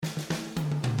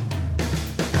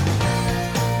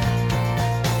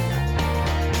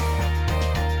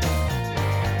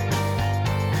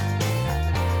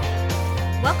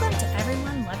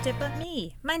It But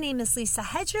Me. My name is Lisa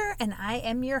Hedger, and I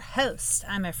am your host.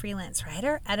 I'm a freelance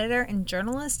writer, editor, and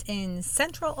journalist in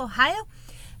Central Ohio.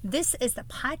 This is the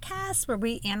podcast where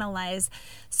we analyze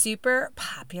super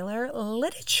popular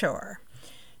literature.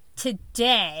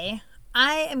 Today,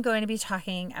 I am going to be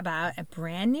talking about a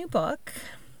brand new book,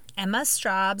 Emma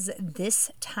Straub's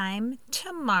This Time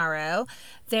Tomorrow.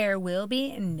 There will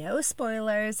be no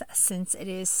spoilers since it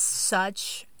is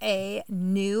such a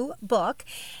new book,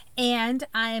 and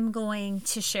I'm going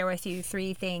to share with you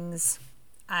 3 things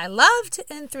I loved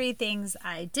and 3 things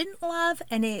I didn't love,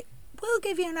 and it will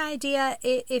give you an idea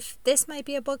if this might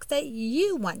be a book that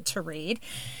you want to read.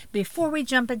 Before we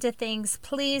jump into things,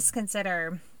 please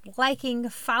consider liking,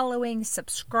 following,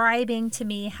 subscribing to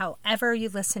me, however you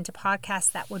listen to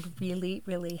podcasts. That would really,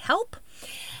 really help.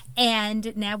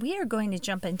 And now we are going to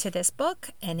jump into this book,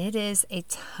 and it is a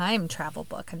time travel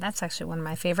book, and that's actually one of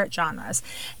my favorite genres.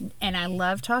 And I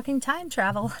love talking time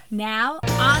travel. Now,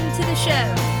 on to the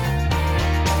show.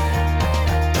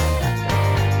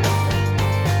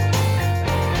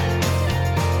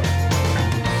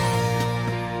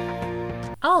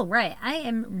 All right, I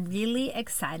am really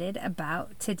excited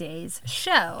about today's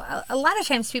show. A lot of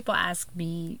times people ask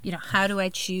me, how do I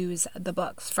choose the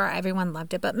books for Everyone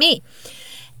Loved It But Me?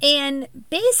 And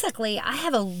basically, I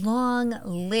have a long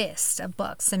list of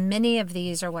books, and many of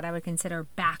these are what I would consider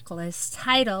backlist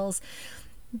titles.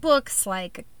 Books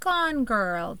like Gone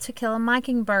Girl, To Kill a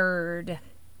Mockingbird,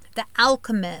 The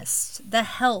Alchemist, The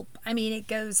Help. I mean, it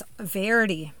goes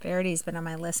Verity. Verity's been on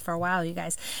my list for a while, you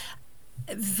guys.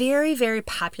 Very, very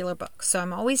popular books. So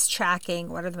I'm always tracking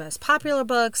what are the most popular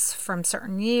books from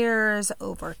certain years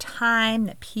over time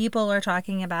that people are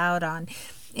talking about on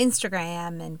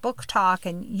Instagram and Book Talk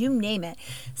and you name it.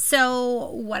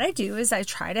 So what I do is I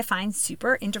try to find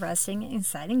super interesting,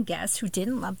 exciting guests who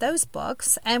didn't love those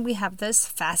books, and we have this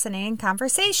fascinating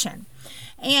conversation.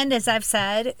 And as I've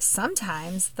said,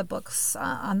 sometimes the books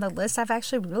on the list I've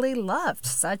actually really loved,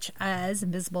 such as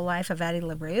Invisible Life of Addie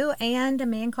LaRue and A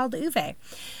Man Called Uwe.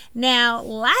 Now,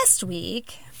 last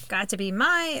week got to be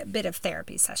my bit of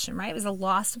therapy session, right? It was A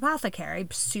Lost Apothecary,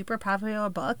 super popular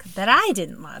book that I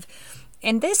didn't love.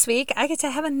 And this week, I get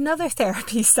to have another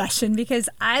therapy session because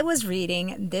I was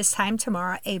reading This Time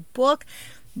Tomorrow, a book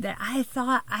that I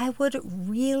thought I would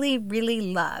really, really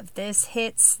love. This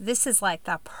is like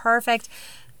the perfect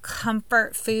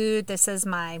comfort food. This is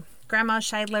my Grandma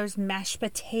Scheidler's mashed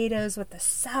potatoes with the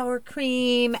sour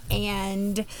cream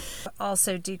and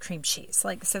also do cream cheese.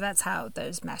 So that's how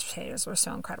those mashed potatoes were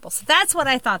so incredible. So that's what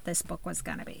I thought this book was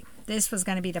going to be. This was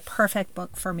going to be the perfect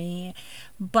book for me,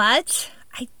 but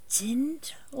I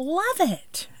didn't love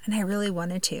it, and I really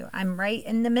wanted to. I'm right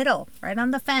in the middle, right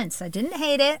on the fence. I didn't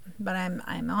hate it, but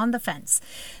I'm on the fence.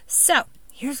 So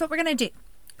here's what we're going to do.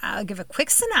 I'll give a quick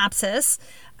synopsis.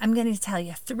 I'm going to tell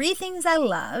you 3 things I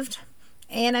loved,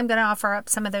 and I'm going to offer up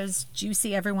some of those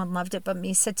juicy Everyone Loved It But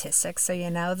Me statistics so you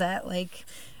know that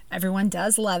everyone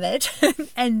does love it.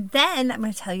 And then I'm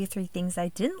going to tell you 3 things I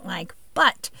didn't like,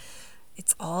 but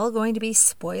it's all going to be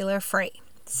spoiler free.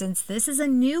 Since this is a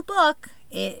new book,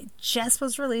 it just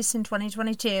was released in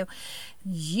 2022.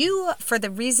 For the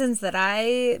reasons that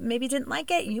I maybe didn't like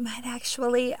it, you might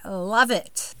actually love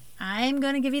it. I'm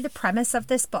going to give you the premise of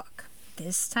this book.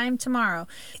 This Time Tomorrow.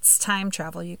 It's time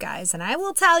travel, you guys. And I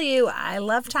will tell you, I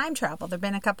love time travel. There have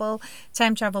been a couple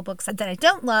time travel books that I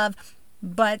don't love,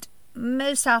 but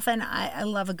most often, I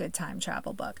love a good time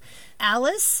travel book.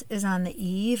 Alice is on the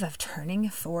eve of turning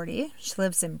 40. She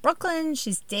lives in Brooklyn.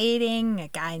 She's dating a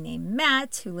guy named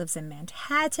Matt who lives in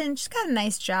Manhattan. She's got a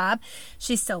nice job.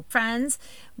 She's still friends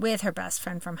with her best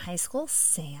friend from high school,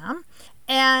 Sam.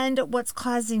 And what's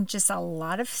causing just a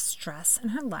lot of stress in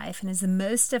her life and is the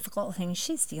most difficult thing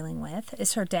she's dealing with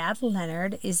is her dad,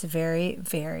 Leonard, is very,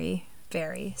 very,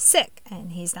 very sick,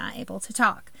 and he's not able to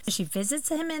talk. She visits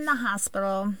him in the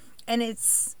hospital, and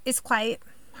it's quite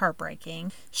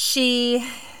heartbreaking. She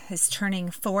is turning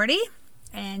 40,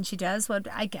 and she does what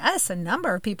I guess a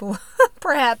number of people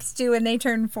perhaps do when they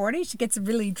turn 40. She gets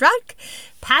really drunk,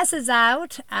 passes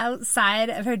out outside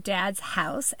of her dad's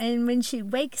house, and when she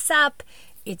wakes up,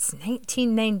 it's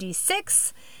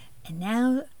 1996, and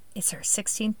now it's her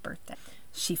 16th birthday.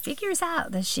 She figures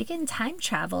out that she can time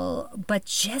travel, but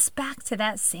just back to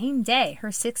that same day, her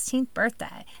 16th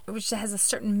birthday, which has a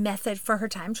certain method for her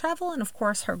time travel. And of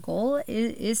course, her goal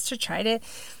is to try to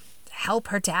help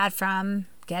her dad from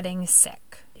getting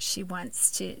sick. She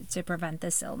wants to prevent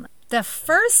this illness. The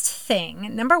first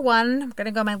thing, number 1, I'm going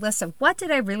to go on my list of what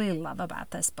did I really love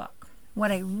about this book.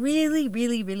 What I really,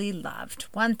 really, really loved,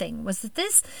 one thing, was that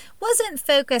this wasn't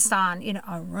focused on,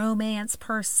 a romance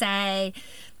per se.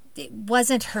 it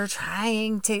wasn't her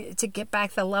trying to get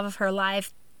back the love of her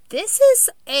life. This is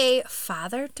a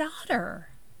father-daughter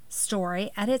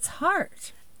story at its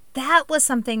heart. That was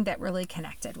something that really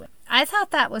connected with me. I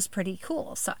thought that was pretty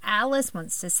cool. So Alice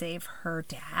wants to save her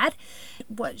dad.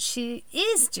 What she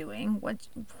is doing,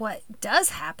 what does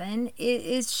happen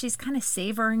is she's kind of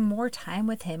savoring more time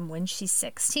with him when she's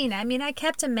 16. I mean, I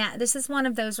kept this is one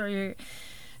of those where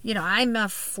I'm a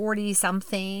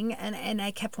 40-something, and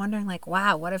I kept wondering, like,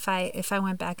 wow, what if I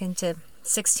went back into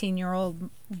 16-year-old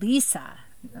Lisa,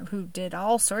 who did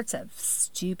all sorts of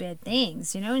stupid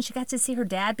things, and she got to see her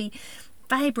dad be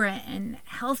vibrant and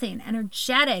healthy and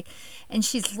energetic, and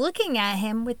she's looking at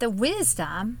him with the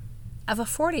wisdom of a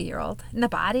 40-year-old in the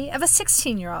body of a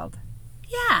 16-year-old.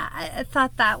 Yeah, I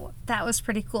thought that was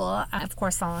pretty cool. Of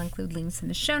course, I'll include links in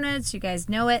the show notes. You guys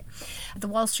know it. The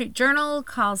Wall Street Journal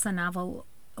calls the novel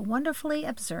wonderfully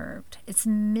observed. It's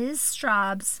Ms.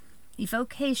 Straub's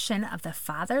evocation of the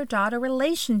father-daughter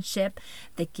relationship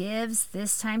that gives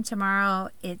This Time Tomorrow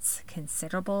its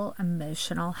considerable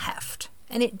emotional heft.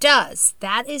 And it does.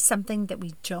 That is something that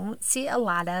we don't see a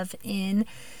lot of in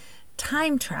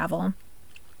time travel.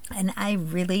 And I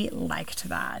really liked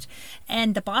that.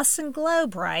 And the Boston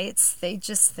Globe writes, they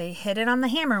hit it on the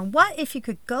hammer. What if you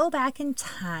could go back in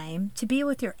time to be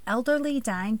with your elderly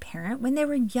dying parent when they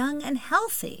were young and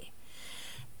healthy?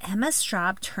 Emma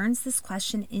Straub turns this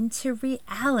question into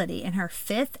reality in her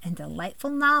fifth and delightful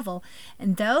novel.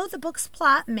 And though the book's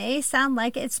plot may sound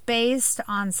like it's based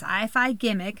on sci-fi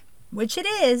gimmick, which it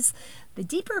is, the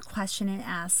deeper question it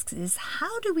asks is,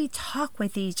 how do we talk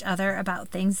with each other about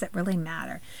things that really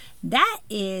matter? That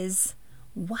is,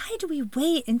 why do we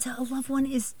wait until a loved one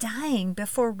is dying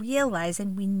before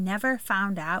realizing we never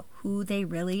found out who they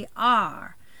really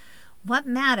are? What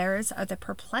matters are the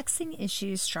perplexing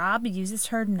issues Straub uses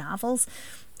her novel's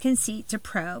conceit to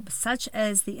probe, such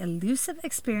as the elusive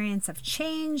experience of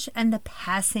change and the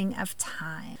passing of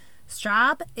time.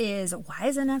 Straub is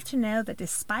wise enough to know that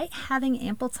despite having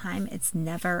ample time, it's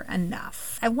never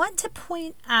enough. I want to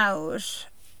point out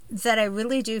that I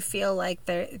really do feel like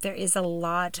there is a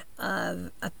lot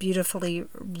of beautifully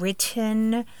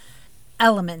written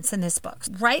elements in this book.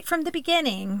 Right from the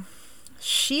beginning,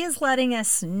 she is letting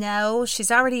us know, she's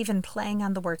already even playing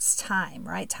on the words time,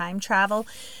 right? Time travel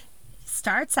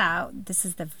starts out, this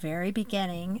is the very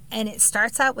beginning, and it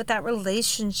starts out with that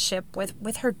relationship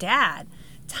with her dad.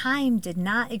 Time did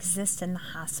not exist in the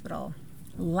hospital.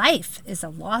 Life is a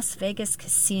Las Vegas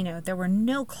casino. There were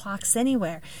no clocks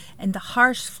anywhere, and the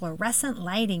harsh fluorescent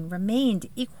lighting remained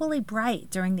equally bright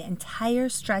during the entire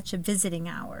stretch of visiting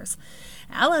hours.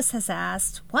 Alice has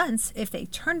asked once if they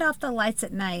turned off the lights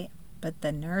at night, but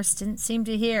the nurse didn't seem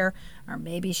to hear, or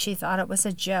maybe she thought it was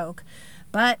a joke.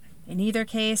 But in either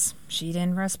case, she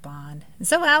didn't respond. And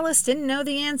so Alice didn't know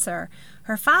the answer.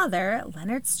 Her father,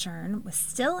 Leonard Stern, was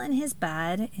still in his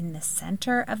bed in the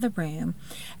center of the room,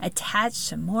 attached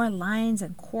to more lines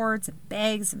and cords and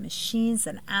bags and machines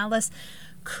than Alice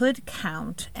could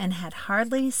count, and had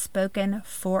hardly spoken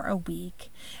for a week.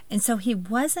 And so he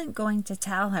wasn't going to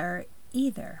tell her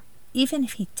either, even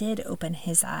if he did open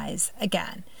his eyes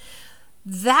again.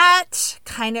 That's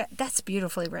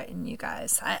beautifully written, you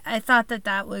guys. I thought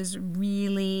that was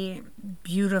really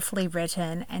beautifully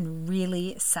written and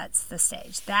really sets the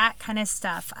stage. That kind of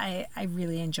stuff I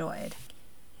really enjoyed.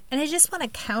 And I just want to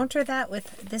counter that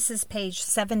with, this is page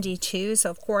 72. So,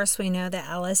 of course, we know that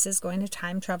Alice is going to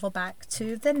time travel back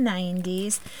to the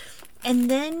 90s.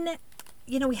 And then,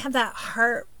 we have that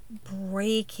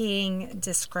heartbreaking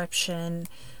description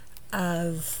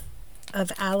of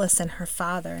Alice and her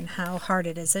father and how hard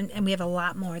it is. And we have a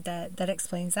lot more that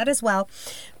explains that as well.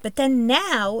 But then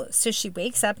now, so she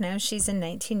wakes up now, she's in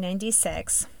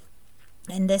 1996.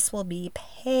 And this will be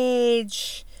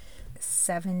page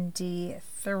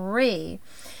 73.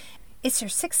 It's your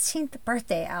 16th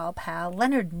birthday, Al Pal.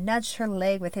 Leonard nudged her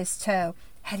leg with his toe.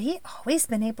 Had he always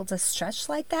been able to stretch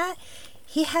like that?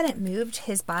 He hadn't moved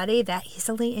his body that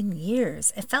easily in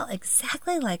years. It felt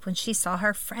exactly like when she saw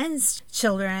her friends'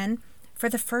 children for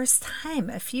the first time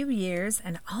a few years,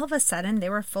 and all of a sudden they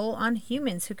were full-on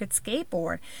humans who could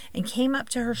skateboard and came up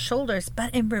to her shoulders,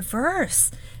 but in reverse.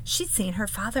 She'd seen her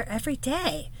father every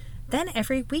day, then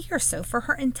every week or so for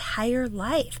her entire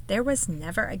life. There was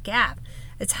never a gap,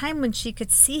 a time when she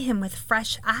could see him with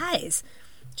fresh eyes.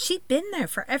 She'd been there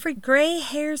for every gray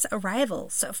hair's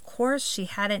arrival, so of course she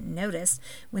hadn't noticed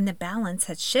when the balance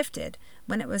had shifted,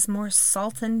 when it was more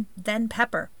salt than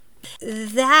pepper.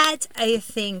 That, I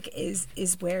think, is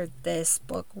where this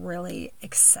book really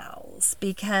excels,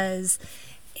 because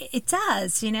It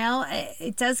does,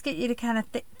 it does get you to kind of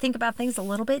think about things a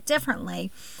little bit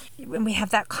differently. When we have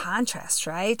that contrast,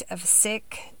 right, of a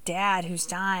sick dad who's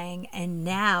dying, and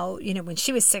now, when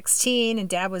she was 16 and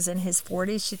dad was in his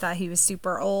 40s, she thought he was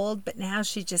super old, but now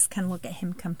she just can look at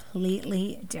him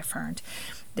completely different.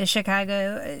 The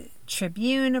Chicago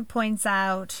Tribune points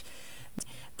out,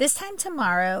 "This Time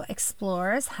Tomorrow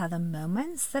explores how the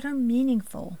moments that are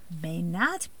meaningful may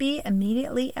not be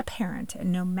immediately apparent,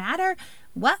 and no matter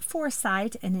what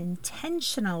foresight and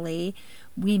intentionally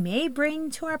we may bring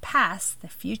to our past, the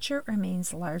future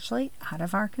remains largely out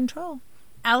of our control."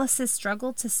 Alice's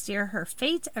struggle to steer her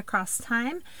fate across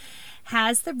time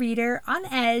has the reader on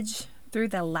edge through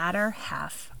the latter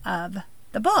half of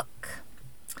the book.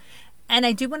 And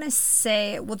I do want to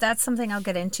say, well, that's something I'll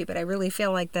get into, but I really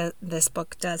feel like this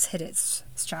book does hit its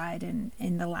stride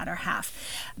in the latter half.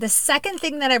 The second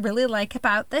thing that I really like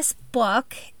about this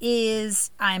book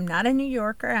is I'm not a New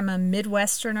Yorker. I'm a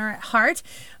Midwesterner at heart,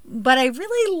 but I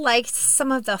really liked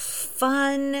some of the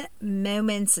fun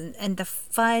moments and the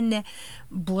fun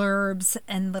blurbs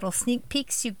and little sneak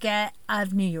peeks you get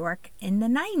of New York in the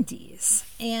 90s.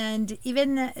 And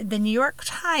even the New York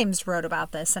Times wrote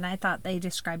about this, and I thought they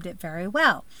described it very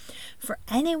well. For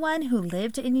anyone who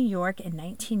lived in New York in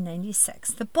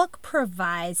 1996, the book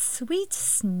provides sweet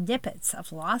snippets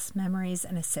of lost memories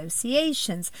and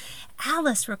associations.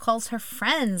 Alice recalls her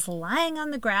friends lying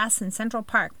on the grass in Central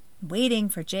Park, waiting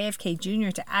for JFK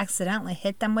Jr. to accidentally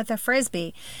hit them with a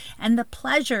Frisbee, and the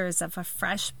pleasures of a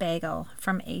fresh bagel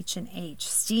from H&H,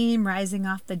 steam rising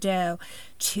off the dough,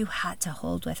 too hot to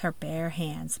hold with her bare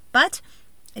hands. But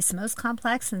its most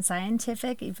complex and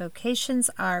scientific evocations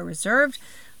are reserved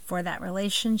for that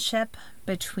relationship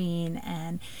between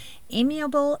an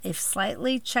amiable, if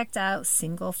slightly checked out,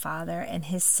 single father and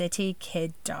his city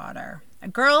kid daughter. A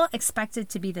girl expected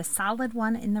to be the solid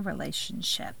one in the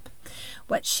relationship.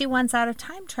 What she wants out of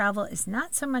time travel is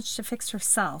not so much to fix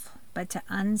herself, but to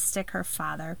unstick her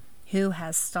father, who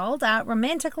has stalled out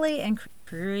romantically and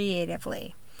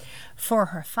creatively. For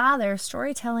her father,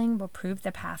 storytelling will prove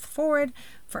the path forward.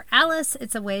 For Alice,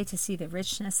 it's a way to see the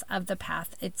richness of the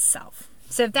path itself.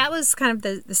 So that was kind of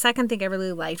the second thing I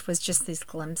really liked, was just these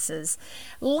glimpses.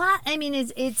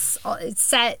 It's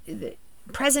set,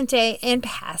 present day and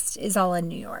past is all in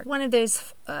New York. One of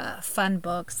those fun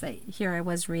books that here I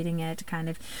was reading it kind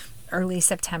of early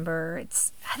September.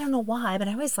 I don't know why, but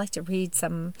I always like to read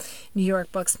some New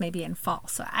York books maybe in fall.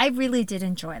 So I really did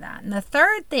enjoy that. And the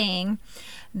third thing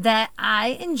that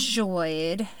I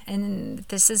enjoyed, and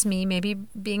this is me maybe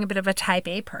being a bit of a type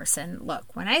A person.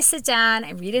 Look, when I sit down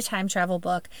and read a time travel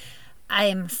book, I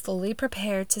am fully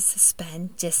prepared to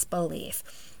suspend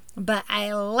disbelief. But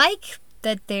I like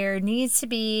that there needs to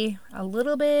be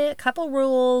a couple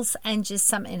rules and just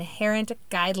some inherent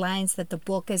guidelines that the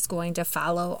book is going to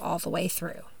follow all the way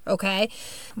through, okay?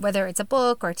 Whether it's a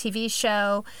book or a TV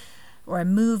show or a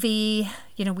movie,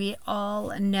 we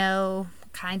all know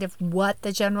kind of what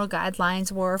the general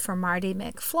guidelines were for Marty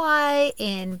McFly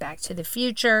in Back to the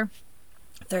Future.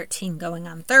 13 going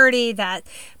on 30, that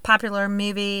popular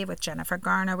movie with Jennifer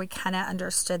Garner, we kind of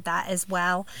understood that as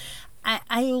well.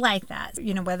 I like that.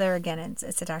 Whether, again,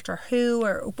 it's a Doctor Who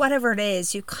or whatever it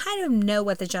is, you kind of know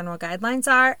what the general guidelines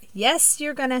are. Yes,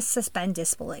 you're going to suspend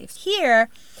disbelief. Here,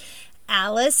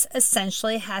 Alice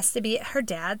essentially has to be at her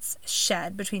dad's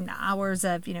shed between the hours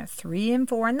of, 3 and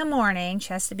 4 in the morning.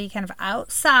 She has to be kind of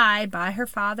outside by her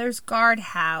father's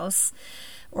guardhouse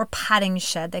or potting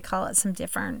shed. They call it some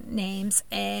different names.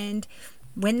 And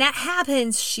when that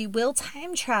happens, she will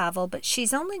time travel, but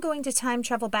she's only going to time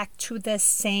travel back to the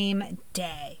same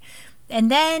day. And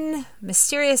then,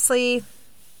 mysteriously,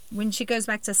 when she goes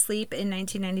back to sleep in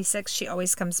 1996, she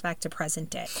always comes back to present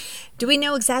day. Do we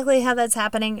know exactly how that's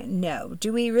happening? No.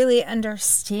 Do we really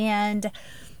understand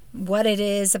what it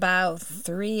is about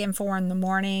 3 and 4 in the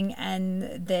morning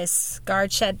and this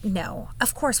guard shed? No,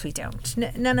 of course we don't.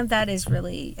 None of that is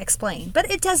really explained. But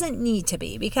it doesn't need to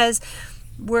be, because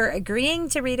we're agreeing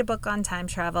to read a book on time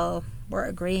travel. We're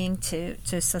agreeing to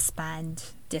suspend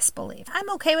disbelief.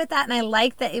 I'm okay with that, and I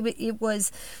like that it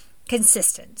was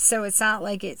consistent. So it's not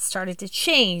like it started to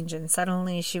change and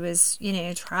suddenly she was,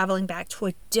 traveling back to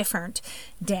a different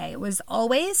day. It was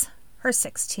always her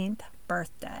 16th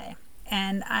birthday.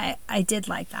 And I did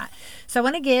like that. So I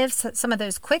want to give some of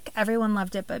those quick everyone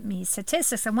loved it but me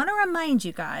statistics. I want to remind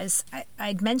you guys,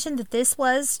 I'd mentioned that this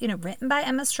was, written by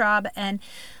Emma Straub and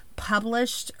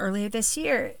published earlier this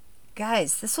year.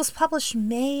 Guys, this was published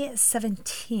May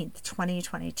 17th,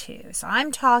 2022. So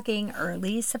I'm talking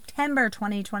early September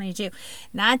 2022.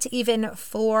 Not even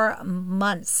 4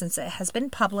 months since it has been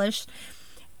published.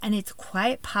 And it's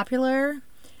quite popular.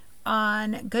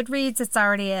 On Goodreads, it's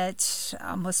already at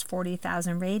almost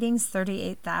 40,000 ratings,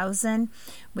 38,000,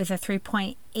 with a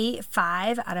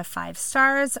 3.85 out of 5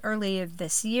 stars. Earlier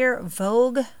this year,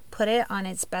 Vogue put it on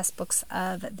its best books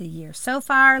of the year so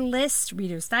far list.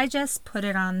 Reader's Digest put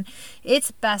it on its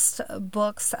best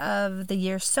books of the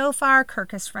year so far.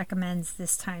 Kirkus recommends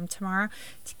This Time Tomorrow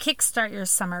to kickstart your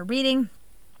summer reading.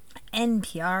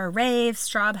 NPR raves.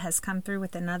 Straub has come through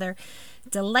with another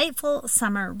delightful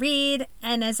summer read.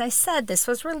 And as I said, this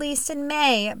was released in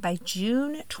May. By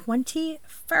June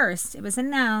 21st, it was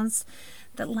announced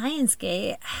that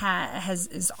Lionsgate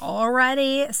is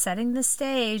already setting the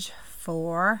stage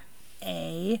for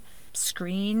a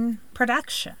screen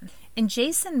production. And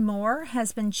Jason Moore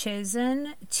has been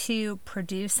chosen to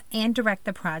produce and direct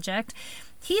the project.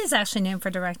 He is actually known for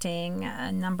directing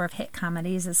a number of hit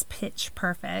comedies as Pitch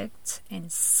Perfect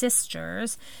and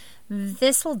Sisters.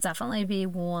 This will definitely be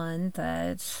one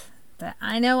that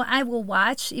I know I will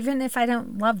watch, even if I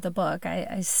don't love the book.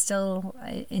 I still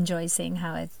enjoy seeing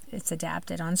how it's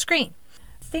adapted on screen.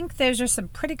 I think those are some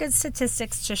pretty good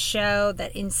statistics to show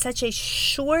that in such a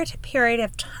short period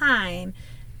of time,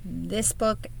 this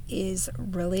book is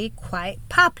really quite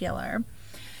popular.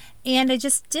 And I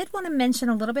just did want to mention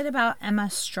a little bit about Emma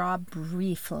Straub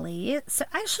briefly. So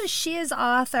actually, she is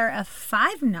author of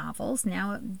 5 novels,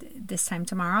 now This Time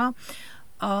Tomorrow,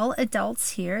 All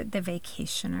Adults Here, The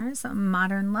Vacationers,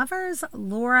 Modern Lovers,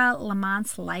 Laura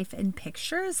Lamont's Life in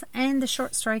Pictures, and the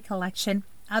short story collection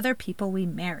Other People We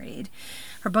Married.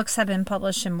 Her books have been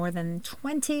published in more than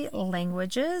 20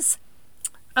 languages.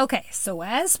 Okay, so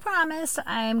as promised,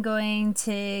 I'm going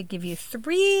to give you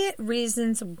 3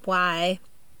 reasons why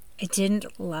I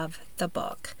didn't love the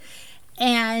book.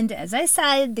 And as I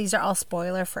said, these are all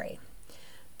spoiler free.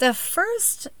 The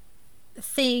first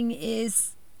thing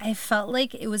is I felt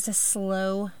like it was a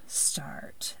slow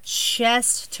start.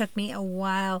 Just took me a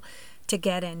while to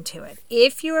get into it.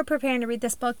 If you are preparing to read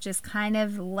this book, just kind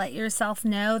of let yourself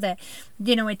know that,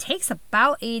 it takes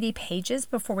about 80 pages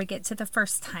before we get to the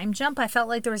first time jump. I felt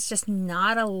like there was just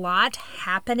not a lot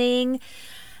happening.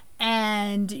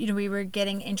 And, we were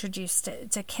getting introduced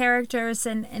to characters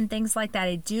and things like that.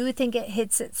 I do think it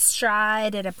hits its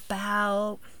stride at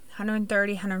about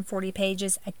 130, 140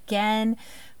 pages. Again,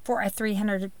 for a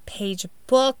 300-page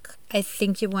book, I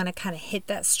think you want to kind of hit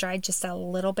that stride just a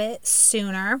little bit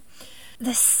sooner.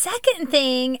 The second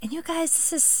thing, and you guys,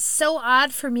 this is so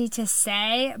odd for me to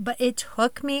say, but it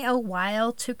took me a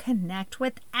while to connect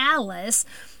with Alice,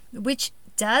 which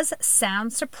does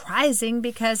sound surprising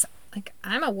because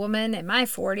I'm a woman in my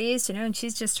 40s, and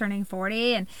she's just turning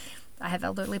 40, and I have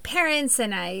elderly parents,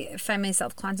 and I find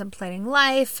myself contemplating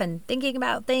life and thinking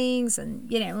about things, and,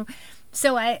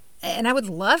 so I would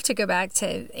love to go back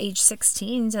to age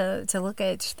 16 to look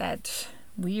at that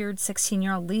weird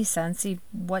 16-year-old Lisa and see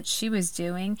what she was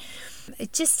doing.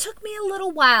 It just took me a little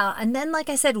while. And then, like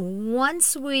I said,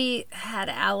 once we had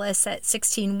Alice at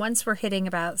 16, once we're hitting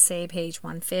about, say, page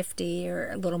 150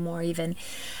 or a little more even,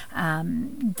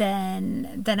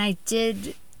 then I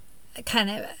did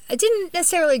I didn't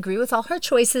necessarily agree with all her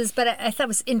choices, but I thought it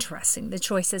was interesting, the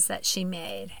choices that she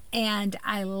made. And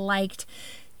I liked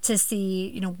to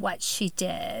see, what she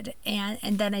did.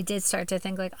 And then I did start to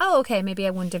think oh, okay, maybe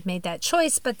I wouldn't have made that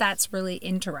choice, but that's really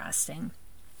interesting.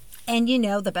 And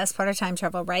the best part of time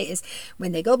travel, right, is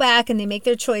when they go back and they make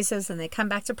their choices and they come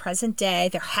back to present day,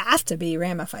 there have to be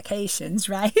ramifications,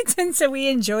 right? And so we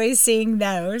enjoy seeing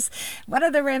those. What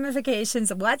are the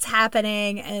ramifications? What's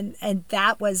happening? And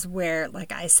that was where,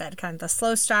 like I said, kind of the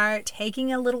slow start,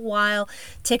 taking a little while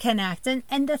to connect. And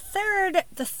the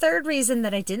third reason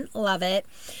that I didn't love it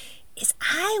is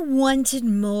I wanted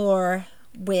more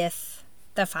with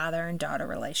the father and daughter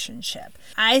relationship.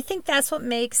 I think that's what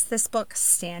makes this book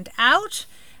stand out.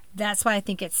 That's why I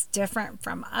think it's different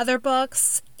from other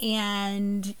books.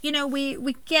 And,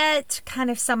 we get kind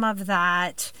of some of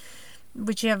that,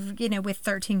 which you have, with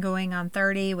 13 going on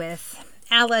 30 with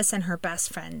Alice and her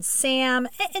best friend Sam.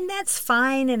 And that's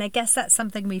fine. And I guess that's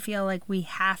something we feel like we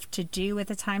have to do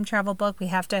with a time travel book. We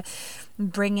have to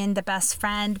bring in the best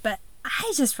friend. But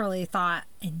I just really thought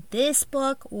in this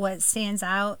book, what stands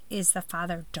out is the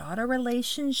father-daughter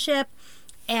relationship.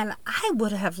 And I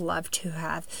would have loved to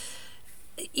have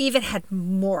even had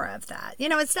more of that.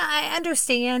 It's not, I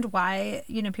understand why,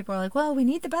 people are like, well, we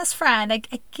need the best friend. I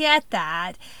get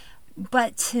that.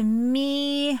 But to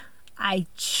me, I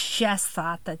just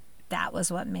thought that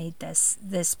was what made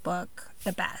this book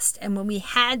the best. And when we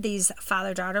had these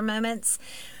father-daughter moments,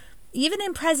 even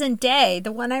in present day,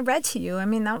 the one I read to you,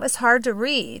 that was hard to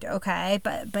read, okay?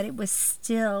 But it was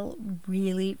still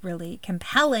really, really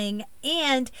compelling.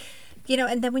 And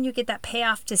And then when you get that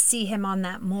payoff to see him on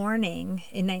that morning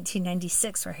in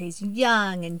 1996 where he's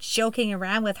young and joking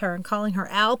around with her and calling her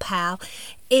Al Pal,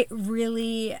 it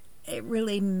really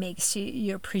makes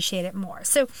you appreciate it more.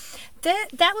 So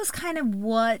that was kind of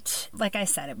what, like I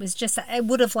said, it was just, I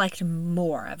would have liked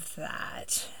more of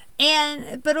that.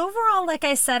 But overall, like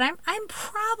I said, I'm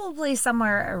probably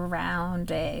somewhere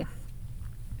around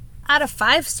out of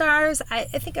 5 stars, I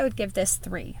think I would give this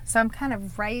 3. So I'm kind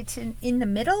of right in the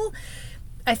middle.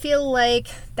 I feel like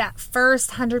that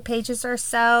first 100 pages or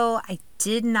so, I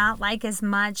did not like as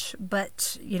much,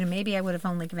 but, maybe I would have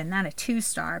only given that a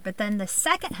 2-star. But then the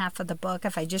second half of the book,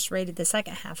 if I just rated the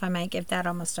second half, I might give that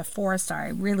almost a 4-star. I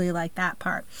really like that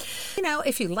part.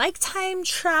 If you like time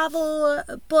travel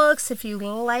books, if you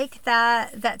like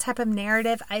that type of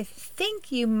narrative, I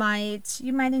think you might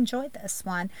enjoy this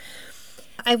one.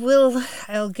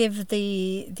 I'll give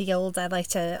the old, I'd like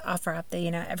to offer up the,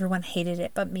 everyone hated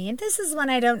it but me. And this is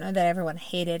one I don't know that everyone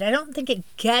hated. I don't think it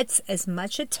gets as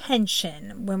much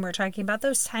attention when we're talking about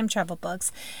those time travel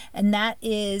books. And that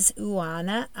is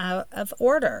Oana Out of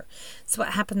Order. So what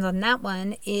happens on that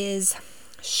one is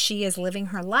she is living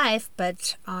her life,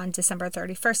 but on December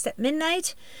 31st at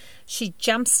midnight, she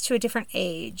jumps to a different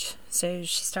age. So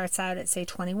she starts out at, say,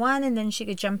 21, and then she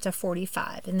could jump to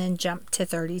 45, and then jump to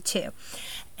 32.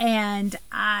 And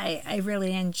I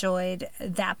really enjoyed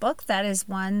that book. That is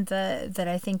one that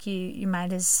I think you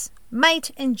might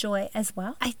enjoy as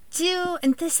well. I do,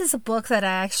 and this is a book that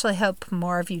I actually hope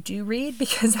more of you do read,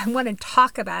 because I want to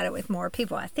talk about it with more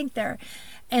people. I think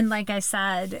and like I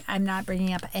said, I'm not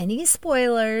bringing up any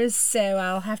spoilers, so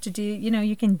I'll have to do,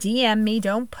 you can DM me,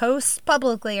 don't post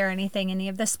publicly or anything, any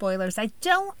of the spoilers. I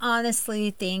don't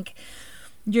honestly think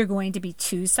you're going to be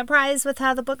too surprised with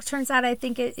how the book turns out. I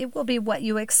think it will be what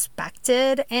you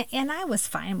expected, and I was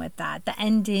fine with that. The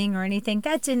ending or anything,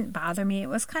 that didn't bother me. It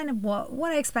was kind of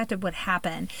what I expected would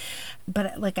happen.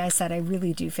 But like I said, I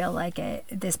really do feel like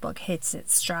this book hits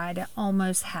its stride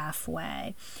almost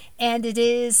halfway. And it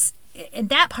is, and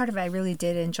that part of it I really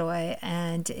did enjoy,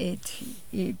 and it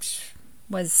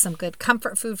was some good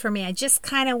comfort food for me. I just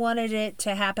kind of wanted it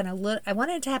to happen I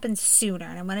wanted it to happen sooner,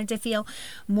 and I wanted to feel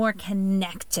more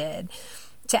connected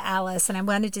to Alice, and I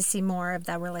wanted to see more of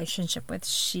that relationship with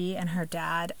she and her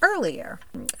dad earlier.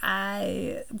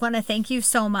 I want to thank you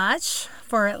so much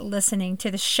for listening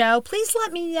to the show. Please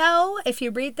let me know if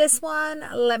you read this one.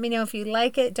 Let me know if you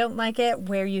like it, don't like it,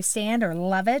 where you stand, or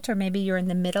love it, or maybe you're in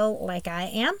the middle like I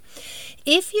am.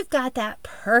 If you've got that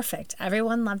perfect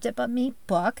Everyone Loved It But Me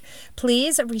book,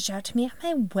 please reach out to me on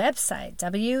my website,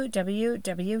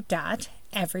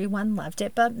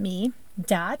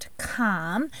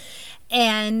 www.everyoneloveditbutme.com.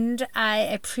 And I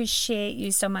appreciate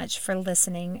you so much for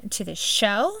listening to the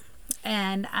show.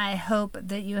 And I hope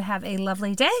that you have a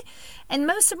lovely day. And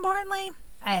most importantly,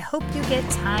 I hope you get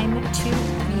time to